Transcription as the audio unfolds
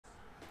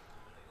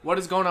What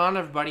is going on,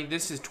 everybody?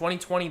 This is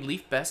 2020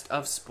 Leaf Best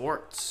of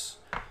Sports.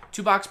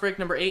 2-box break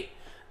number 8.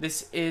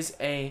 This is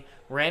a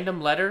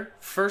random letter,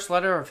 first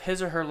letter of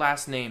his or her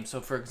last name. So,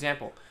 for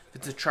example, if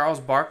it's a Charles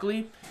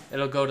Barkley,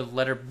 it'll go to the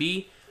letter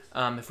B.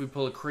 If we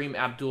pull a Kareem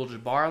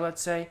Abdul-Jabbar,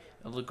 let's say,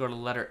 it'll go to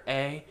the letter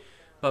A.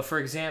 But, for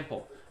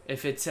example,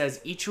 if it says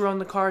Ichiro on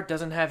the card,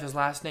 doesn't have his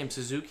last name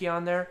Suzuki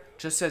on there,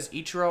 just says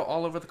Ichiro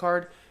all over the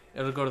card,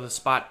 it'll go to the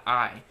spot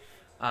I.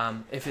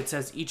 If it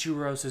says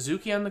Ichiro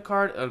Suzuki on the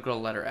card, it'll go to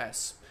letter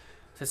S.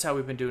 That's how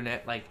we've been doing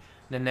it. Like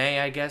Nene,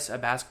 I guess, a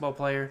basketball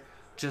player,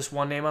 just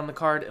one name on the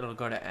card, it'll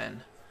go to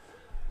N.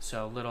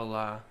 So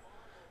little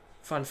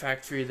fun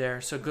fact for you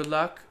there. So good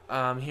luck.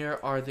 Here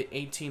are the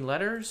 18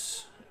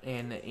 letters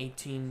and the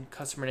 18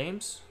 customer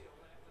names.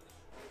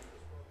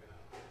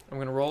 I'm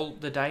going to roll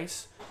the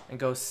dice and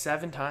go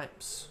 7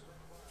 times.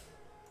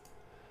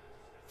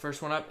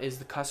 First one up is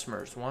the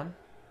customers. 1,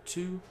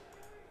 2,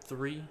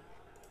 3,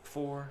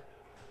 4,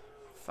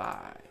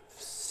 5,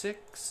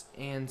 6,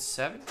 and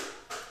 7.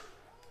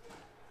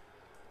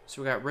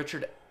 So we got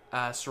Richard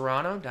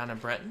Serrano down in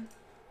Brenton.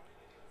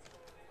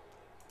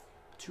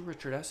 2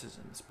 Richard S's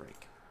in this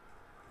break.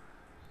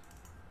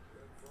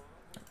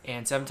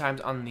 And 7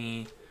 times on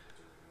the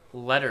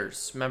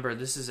letters. Remember,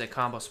 this is a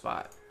combo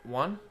spot.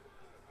 1,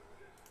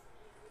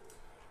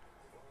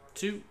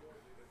 2,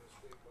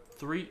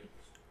 3,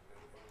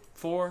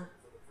 4,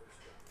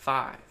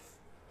 5,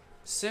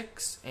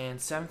 6, and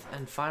 7th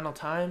and final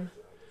time.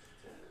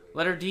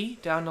 Letter D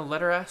down to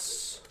letter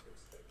S.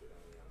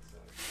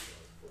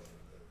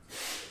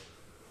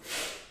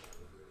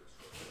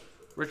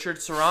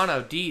 Richard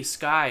Serrano, D,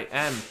 Sky,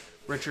 M,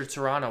 Richard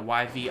Serrano,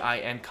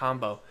 Y-V-I-N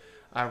combo.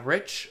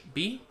 Rich,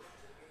 B.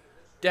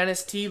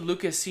 Dennis, T,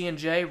 Lucas, C and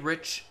J,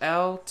 Rich,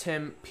 L,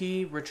 Tim,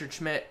 P, Richard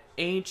Schmidt,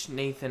 H,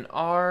 Nathan,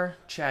 R,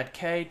 Chad,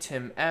 K,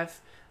 Tim,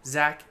 F,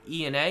 Zach,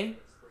 E and A,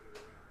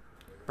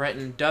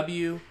 Brenton,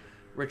 W,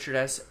 Richard,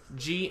 S,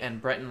 G,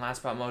 and Brenton, Last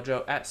Spot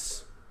Mojo,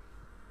 S.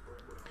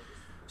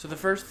 So the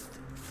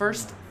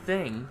first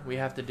thing we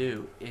have to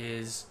do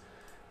is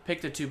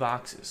pick the 2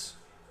 boxes.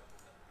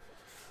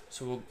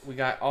 So we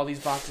got all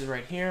these boxes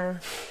right here.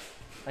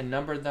 I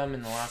numbered them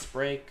in the last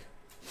break.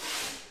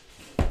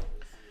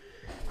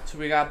 So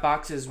we got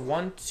boxes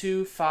 1,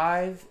 2,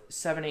 5,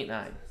 7, 8,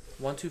 9.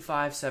 1, 2,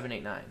 5, 7,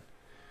 8, 9.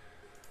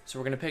 So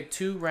we're going to pick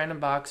 2 random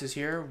boxes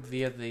here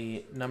via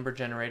the number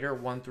generator,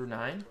 1 through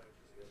 9.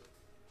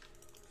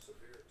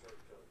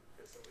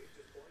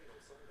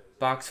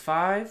 Box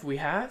 5 we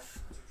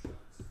have.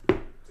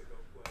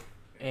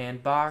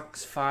 And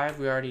box 5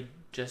 we already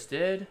just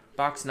did.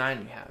 Box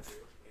 9 we have.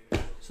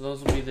 So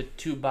those will be the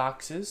 2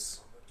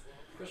 boxes.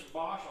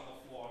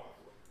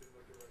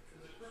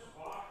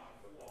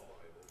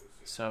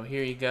 So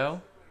here you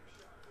go.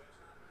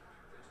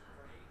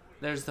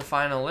 There's the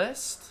final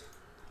list.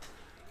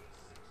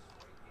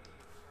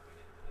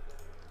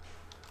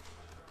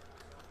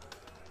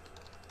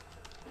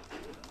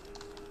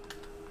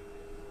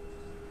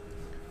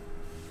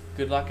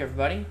 Good luck,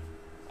 everybody.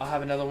 I'll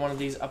have another one of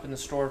these up in the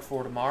store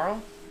for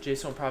tomorrow.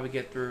 Jason will probably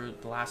get through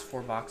the last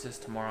 4 boxes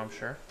tomorrow, I'm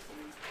sure.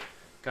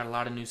 Got a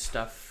lot of new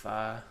stuff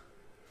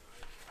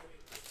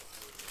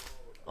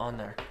on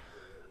there.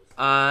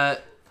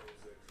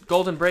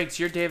 Golden Breaks,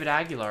 you're David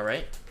Aguilar,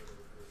 right?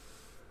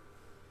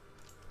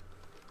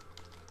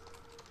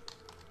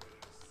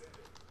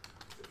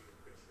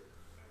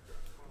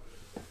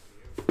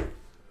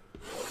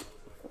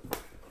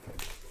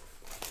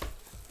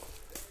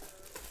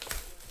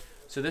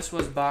 So this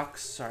was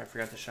box... Sorry, I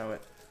forgot to show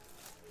it.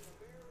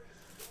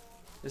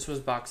 This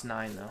was box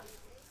 9, though.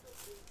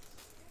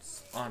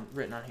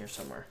 Written on here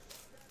somewhere.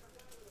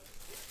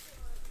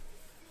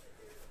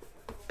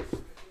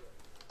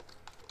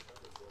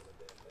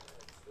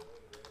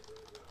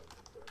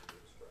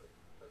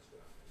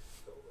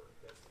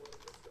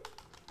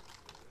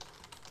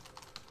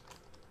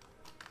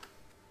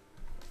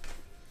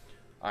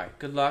 Alright,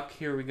 good luck.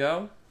 Here we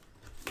go.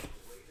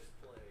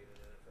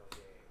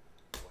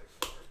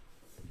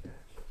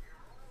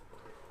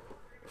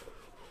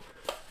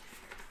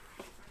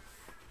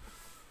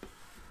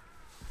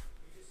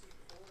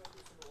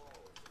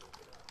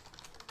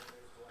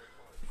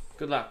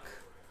 Good luck.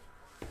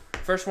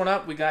 First one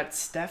up, we got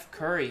Steph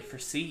Curry for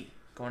C,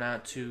 going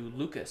out to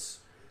Lucas.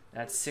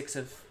 That's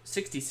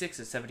 66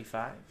 of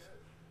 75.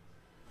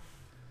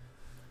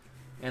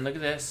 And look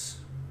at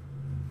this.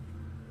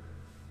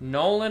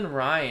 Nolan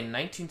Ryan,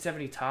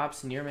 1970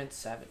 Topps, near mint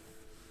 7.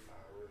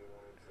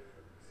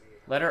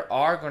 Letter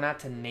R going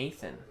out to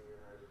Nathan.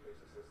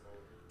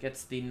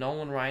 Gets the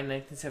Nolan Ryan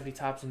 1970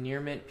 Topps, near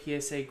mint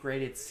PSA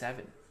graded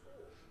 7.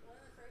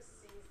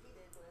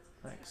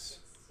 Nice.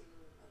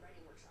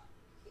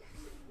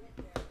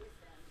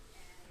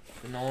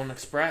 The Nolan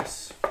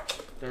Express.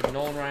 The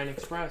Nolan Ryan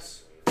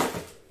Express.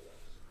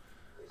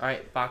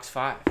 Alright, box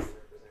 5.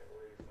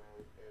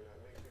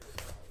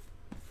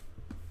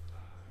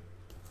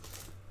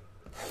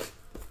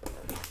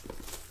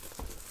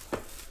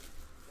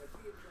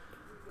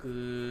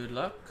 Good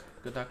luck.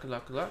 Good luck, good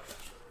luck, good luck.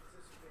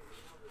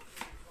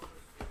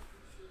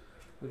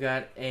 We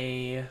got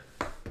a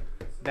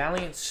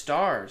Valiant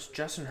Stars,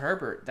 Justin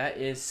Herbert. That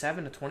is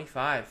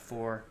 7/25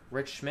 for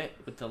Rich Schmidt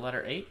with the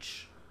letter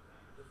H.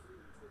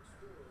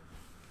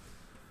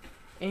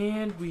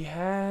 And we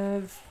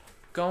have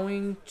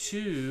going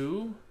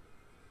to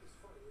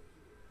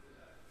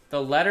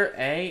the letter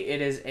A.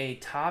 It is a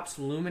Topps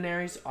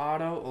Luminaries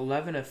auto,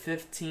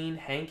 11/15,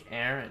 Hank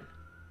Aaron.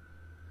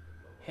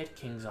 Hit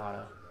Kings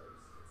auto.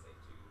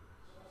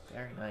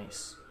 Very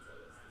nice.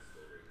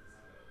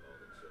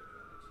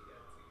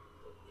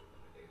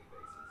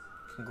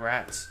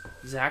 Congrats.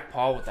 Zach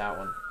Paul with that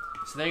one.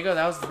 So there you go.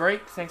 That was the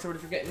break. Thanks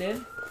everybody for getting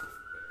in.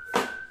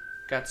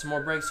 Got some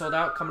more breaks sold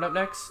out coming up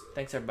next.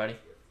 Thanks everybody.